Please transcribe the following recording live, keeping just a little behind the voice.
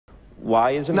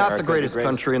Why is America Not the greatest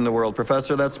country in the world,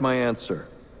 Professor. That's my answer.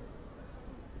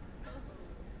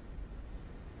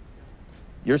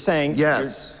 You're saying...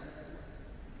 Yes.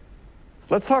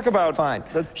 Let's talk about... Fine.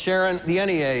 Sharon, the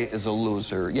NEA is a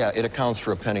loser. Yeah, it accounts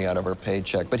for a penny out of our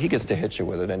paycheck, but he gets to hit you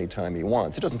with it anytime he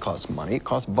wants. It doesn't cost money. It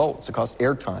costs votes. It costs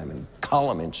airtime and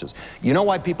column inches. You know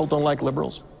why people don't like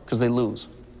liberals? Because they lose.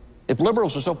 If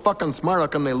liberals are so fucking smart, how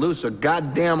come they lose so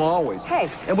goddamn always? Hey,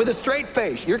 and with a straight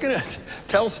face, you're going to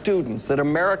tell students that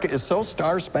America is so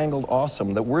star-spangled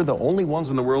awesome that we're the only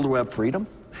ones in the world who have freedom?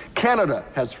 Canada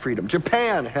has freedom.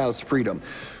 Japan has freedom.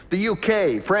 The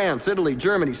UK, France, Italy,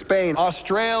 Germany, Spain,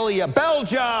 Australia,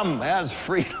 Belgium has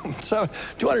freedom. So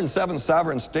 207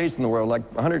 sovereign states in the world, like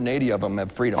 180 of them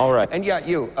have freedom. All right. And yet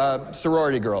you,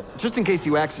 sorority girl, just in case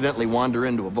you accidentally wander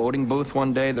into a voting booth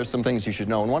one day, there's some things you should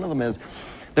know. And one of them is,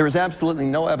 there is absolutely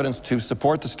no evidence to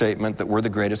support the statement that we're the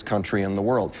greatest country in the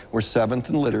world. We're 7th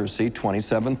in literacy,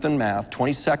 27th in math,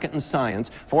 22nd in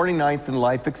science, 49th in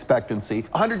life expectancy,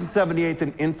 178th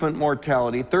in infant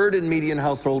mortality, 3rd in median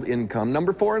household income,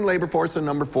 number 4 in labor force, and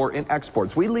number 4 in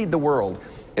exports. We lead the world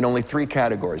in only 3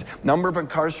 categories: number of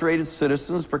incarcerated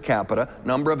citizens per capita,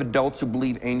 number of adults who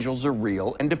believe angels are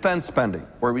real, and defense spending,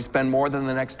 where we spend more than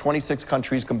the next 26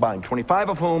 countries combined, 25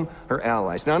 of whom are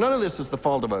allies. Now, none of this is the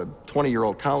fault of a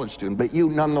 20-year-old college student, but you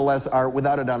nonetheless are,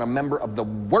 without a doubt, a member of the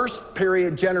worst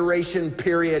generation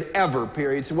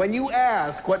ever. So when you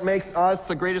ask what makes us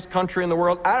the greatest country in the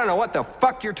world, I don't know what the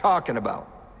fuck you're talking about.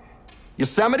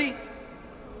 Yosemite?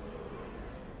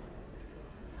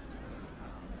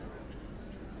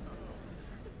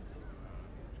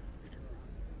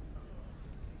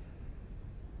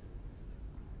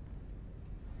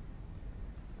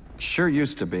 Sure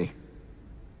used to be.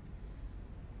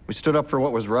 We stood up for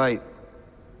what was right.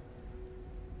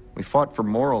 We fought for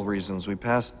moral reasons. We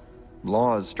passed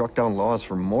laws, struck down laws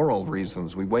for moral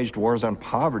reasons. We waged wars on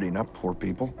poverty, not poor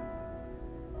people.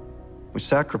 We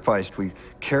sacrificed. We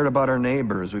cared about our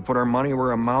neighbors. We put our money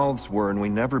where our mouths were, and we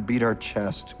never beat our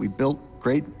chest. We built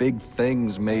great big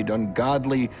things, made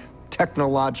ungodly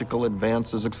technological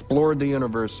advances, explored the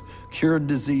universe, cured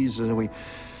diseases, and we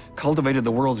cultivated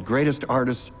the world's greatest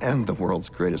artists and the world's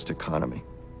greatest economy.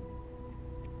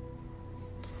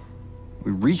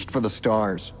 We reached for the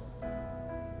stars,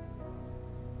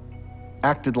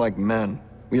 acted like men.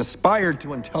 We aspired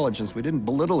to intelligence. We didn't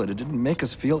belittle it. It didn't make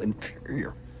us feel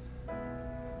inferior.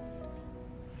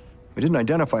 We didn't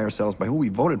identify ourselves by who we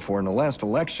voted for in the last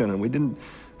election, and we didn't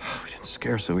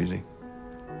scare so easy.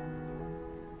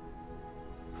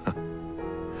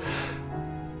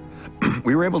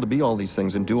 We were able to be all these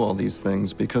things and do all these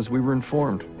things because we were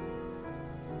informed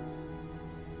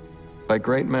by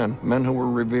great men, men who were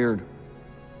revered.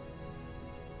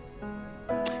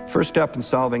 First step in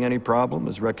solving any problem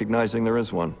is recognizing there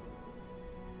is one.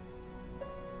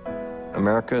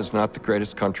 America is not the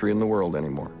greatest country in the world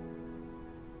anymore.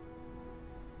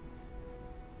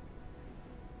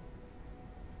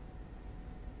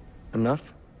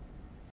 Enough?